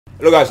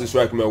Hello guys, it's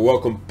Rack, man.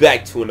 Welcome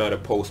back to another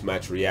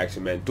post-match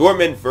reaction, man.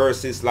 Dortmund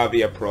versus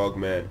Slavia Praha,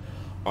 man.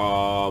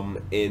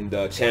 In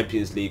the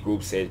Champions League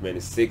group stage, man.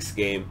 It's 6th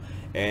game.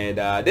 And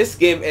this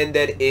game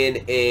ended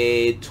in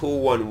a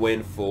 2-1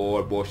 win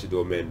for Borussia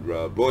Dortmund,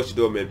 bro. Borussia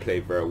Dortmund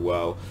played very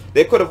well.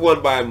 They could have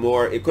won by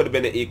more. It could have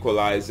been an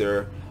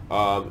equalizer.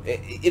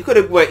 It could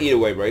have went either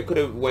way, bro. It could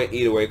have went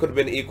either way. It could have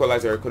been an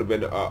equalizer. It could have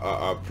been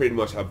pretty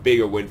much a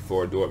bigger win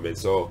for Dortmund.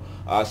 So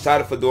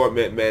shout out for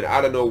Dortmund, man.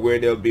 I don't know where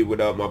they'll be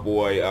without my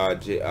boy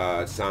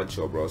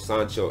Sancho, bro.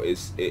 Sancho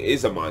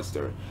is a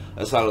monster.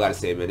 That's all I gotta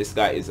say, man. This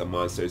guy is a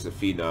monster. He's a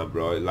phenom,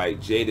 bro.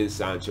 Like Jadon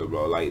Sancho,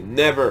 bro. Like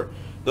never.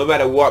 No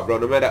matter what, bro,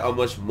 no matter how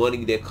much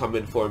money they're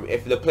coming for him,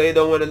 if the player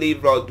don't want to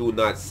leave, bro, do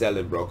not sell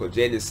him, bro. Because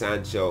Jadon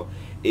Sancho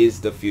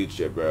is the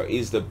future, bro.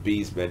 He's the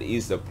beast, man.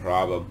 He's the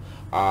problem.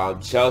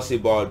 Chelsea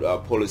bought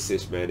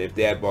Pulisic, man. If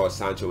they had bought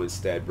Sancho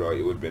instead, bro,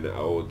 it would have been a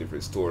whole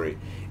different story,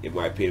 in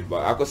my opinion.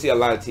 But I could see a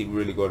lot of teams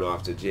really going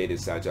after Jadon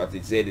Sancho. I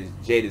think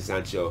Jadon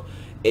Sancho,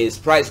 his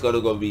price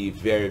going to be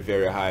very,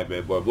 very high,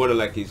 man. But more than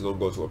likely, he's going to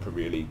go to a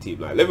Premier League team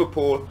like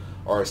Liverpool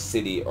or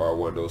City or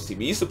one of those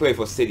teams. He used to play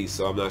for City,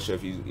 so I'm not sure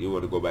if you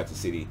want to go back to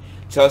City.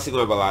 Chelsea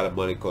going to have a lot of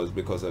money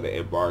because of the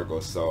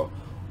embargo, so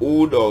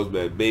who knows,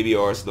 man. Maybe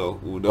Arsenal,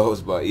 who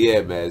knows. But yeah,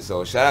 man,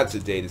 so shout out to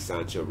Jadon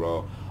Sancho,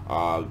 bro.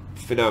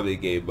 Phenomenal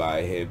game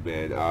by him,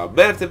 man.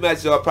 Man of the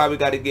match, though, I probably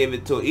got to give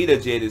it to either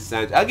Jadon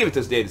Sancho. I'll give it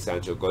to Jadon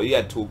Sancho because he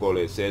had 2 goal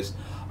assists.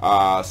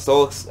 What's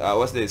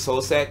his name?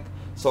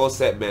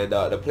 Solsek, man,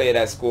 the player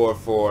that scored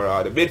for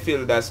the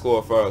midfielder that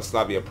scored for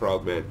Slavia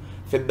Praha, man.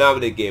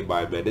 Phenomenal game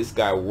by him, man. This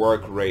guy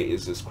work rate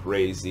is just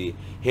crazy.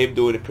 Him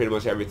doing pretty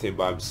much everything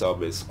by himself,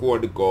 man.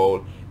 Scoring the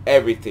goal,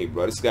 everything,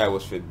 bro. This guy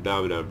was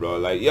phenomenal, bro.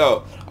 Like,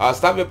 yo,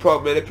 Slavia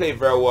Praha, man, they played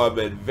very well,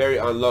 man. Very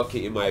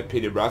unlucky in my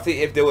opinion, bro. I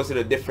think if they was in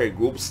a different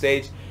group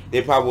stage,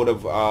 they probably would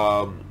have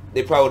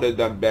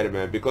done better,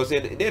 man, because they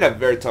had a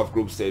very tough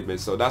group stage, man.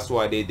 So that's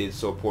why they did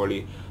so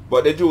poorly.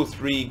 But they drew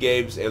 3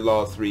 games and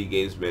lost 3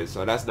 games, man.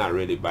 So that's not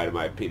really bad in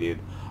my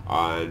opinion.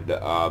 And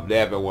they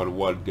haven't won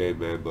 1 game,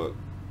 man. But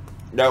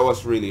that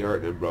was really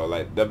hurting them, bro.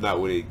 Like them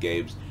not winning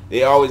games.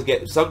 They always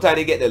get. Sometimes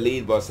they get the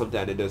lead, but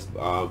sometimes they just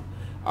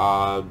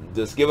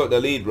give up the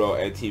lead, bro,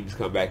 and teams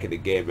come back in the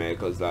game, man.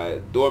 Because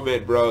like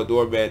Dortmund, bro,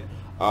 Dortmund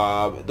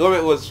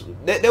was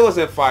they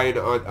wasn't firing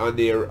on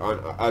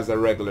as a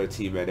regular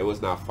team, man. They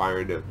was not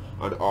firing them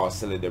on all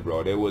cylinder,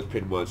 bro. They was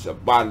pretty much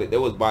bottling. They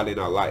was bottling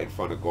a lot in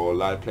front of goal. A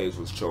lot of players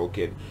was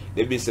choking.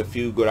 They missed a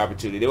few good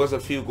opportunities. There was a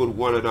few good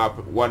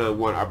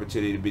one-on-one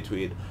opportunity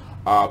between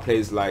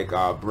players like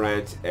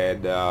Brandt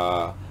and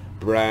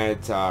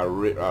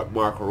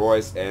Mark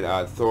Royce and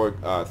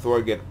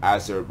Thorgan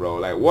Azar, bro.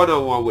 Like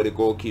one-on-one with the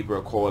goalkeeper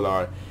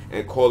Kolar,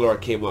 and Kolar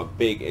came up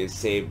big and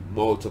saved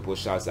multiple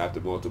shots after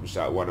multiple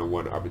shot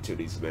one-on-one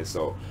opportunities, man.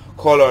 So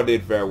Kolar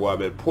did very well,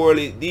 man.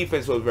 Poorly,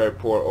 defense was very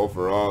poor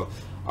overall.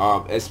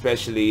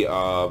 Especially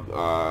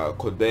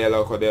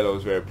Cordella. Cordella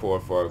was very poor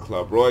for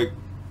Club Brugge.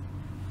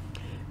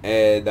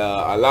 And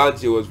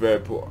Alanji was very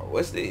poor.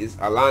 What's this?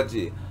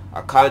 Akanji,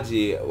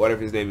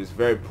 whatever his name is,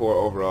 very poor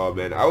overall,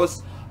 man.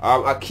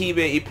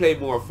 Akime, he played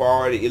more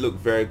forward. He looked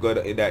very good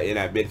in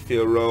that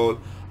midfield role.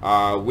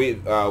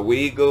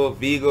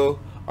 Vigo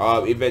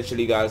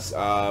eventually got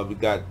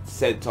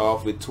sent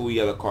off with 2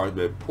 yellow cards,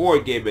 man. Poor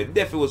game, man.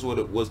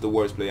 Definitely was the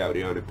worst player out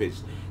there on the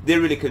pitch.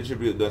 Didn't really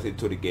contribute nothing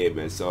to the game,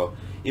 man. So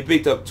he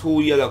picked up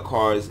 2 yellow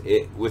cards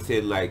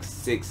within like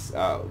 6.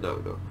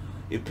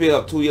 He picked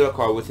up 2 yellow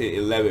cards within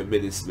 11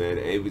 minutes, man.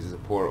 And it was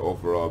just poor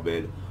overall,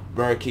 man.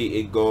 Berkey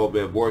in goal,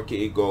 man.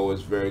 Borkey in goal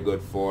was very good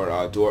for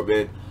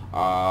Dortmund.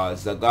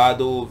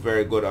 Zagadou,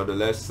 very good on the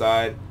left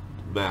side.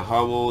 Matt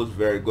Hummels,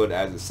 very good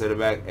as a center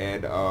back.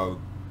 And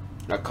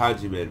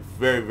Akanji, man,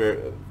 very,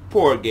 very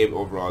poor game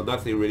overall.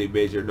 Nothing really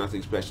major,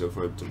 nothing special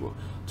for him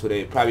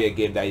today. Probably a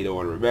game that you don't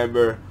want to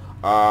remember.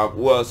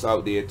 Who else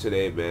out there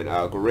today, man?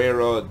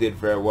 Guerrero did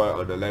very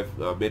well on the left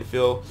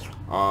midfield.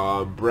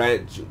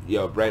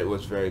 Brandt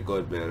was very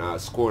good, man.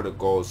 Scoring a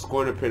goal,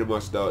 scoring pretty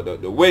much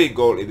the winning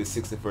goal in the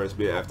 61st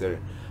minute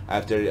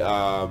after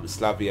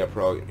Slavia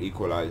Praha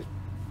equalized.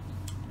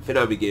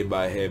 Phenomenal game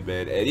by him,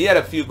 man. And he had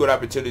a few good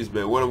opportunities,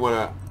 man.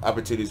 One-on-one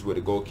opportunities with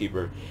the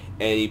goalkeeper,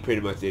 and he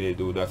pretty much didn't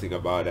do nothing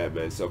about that,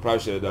 man. So probably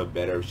should have done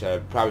better.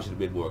 Probably should have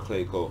been more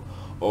clinical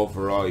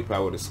overall. He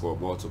probably would have scored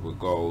multiple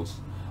goals.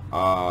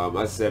 As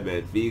I said,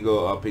 man,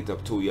 Vigo picked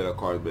up 2 yellow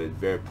cards, man.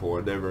 Very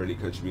poor. Never really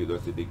contributed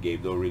nothing to the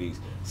game. No really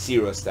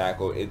serious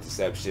tackle,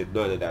 interception,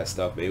 none of that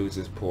stuff, man. It was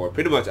just poor.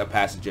 Pretty much a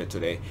passenger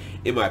today,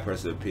 in my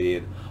personal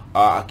opinion.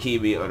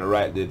 Akimi on the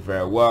right did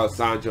very well.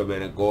 Sancho,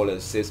 man, a goal and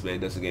assist, man.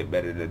 Doesn't get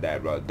better than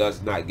that, bro.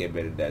 Does not get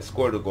better than that.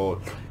 Scored a goal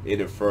in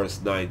the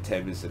first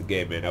 9-10 minutes of the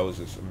game, man. That was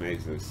just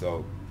amazing.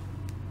 So,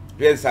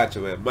 Jadon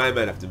Sancho, man, my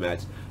man of the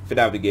match.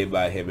 Phenomenal game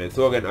by him, and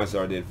Thorgan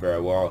Azar did very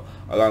well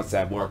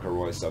alongside Marco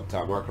Royce up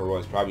top. Marco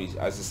Royce probably, as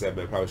I said,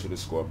 man, probably should have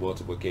scored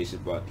multiple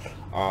occasions, but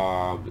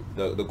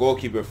the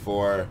goalkeeper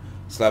for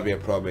Slavia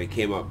Praha, man,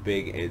 came up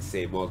big and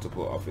saved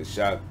multiple of his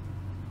shot.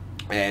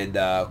 And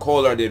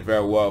Kolar did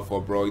very well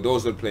for Brugge.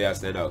 Those are the players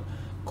stand out.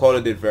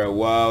 Kolar did very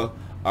well.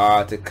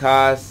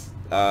 Takas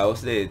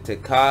what's his name?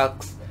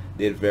 Tekax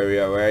did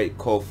very alright.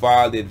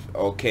 Kofal did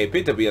okay.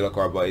 Picked up a yellow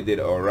card, but he did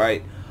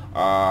alright.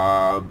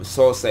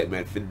 Soulsite,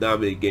 man,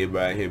 phenomenal game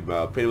by him.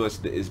 Pretty much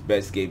his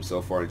best game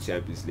so far in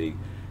Champions League.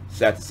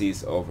 Sad to see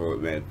it's over,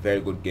 man.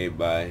 Very good game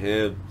by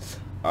him.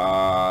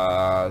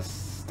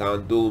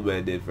 Standu,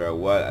 man, did very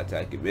well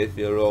attacking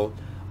midfield role.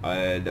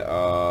 And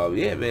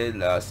yeah, man,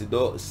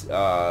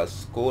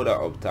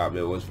 Skoda up top,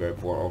 man, was very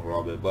poor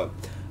overall, man. But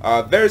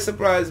very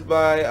surprised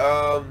by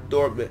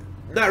Dortmund.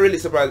 Not really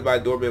surprised by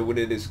Dortmund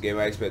winning this game.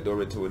 I expect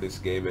Dortmund to win this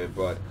game, man.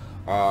 But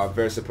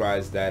very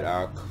surprised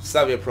that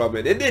Slavia Praha,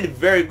 man, they did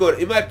very good.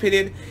 In my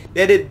opinion,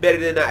 they did better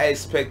than I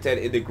expected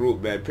in the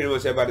group, man. Pretty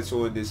much everybody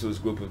saw this was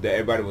group of that.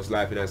 Everybody was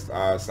laughing at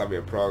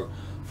Slavia Praha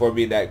for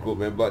me in that group,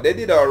 man. But they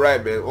did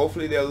alright, man.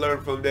 Hopefully they'll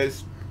learn from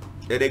this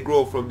and they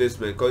grow from this,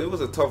 man. Because it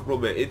was a tough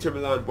group, man. Inter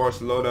Milan,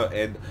 Barcelona,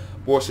 and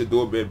Borussia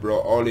Dortmund, bro,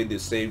 all in the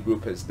same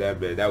group as them,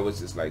 man. That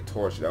was just like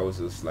torture. That was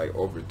just like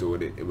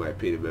overdoing it, in my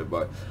opinion, man.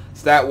 But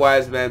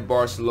stat-wise, man,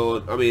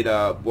 Borussia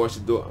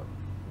Dortmund.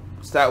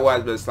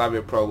 Stat-wise, man,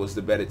 Slavia Praha was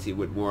the better team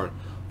with more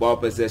ball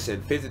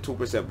possession,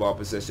 52% ball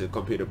possession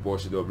compared to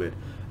Borussia Dortmund,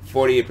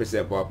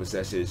 48% ball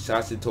possession.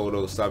 Shots in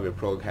total, Slavia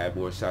Praha had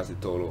more shots in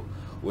total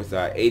with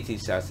 18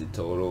 shots in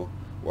total,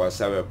 while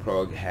Slavia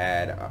Praha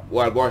had,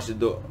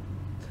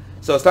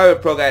 so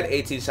Slavia Praha had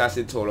 18 shots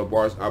in total.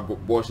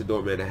 Borussia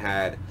Dortmund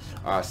had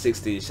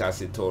 16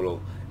 shots in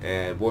total,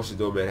 and Borussia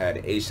Dortmund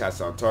had 8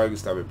 shots on target.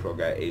 Slavia Praha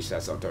had 8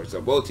 shots on target.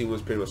 So both teams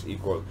was pretty much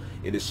equal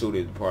in the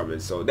shooting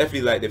department. So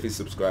definitely like, definitely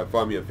subscribe,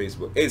 follow me on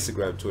Facebook,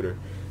 Instagram, Twitter.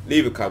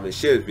 Leave a comment,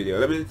 share this video.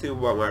 Let me think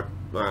about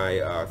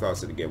my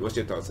thoughts on the game. What's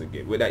your thoughts on the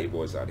game? With that, your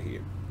boys out of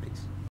here.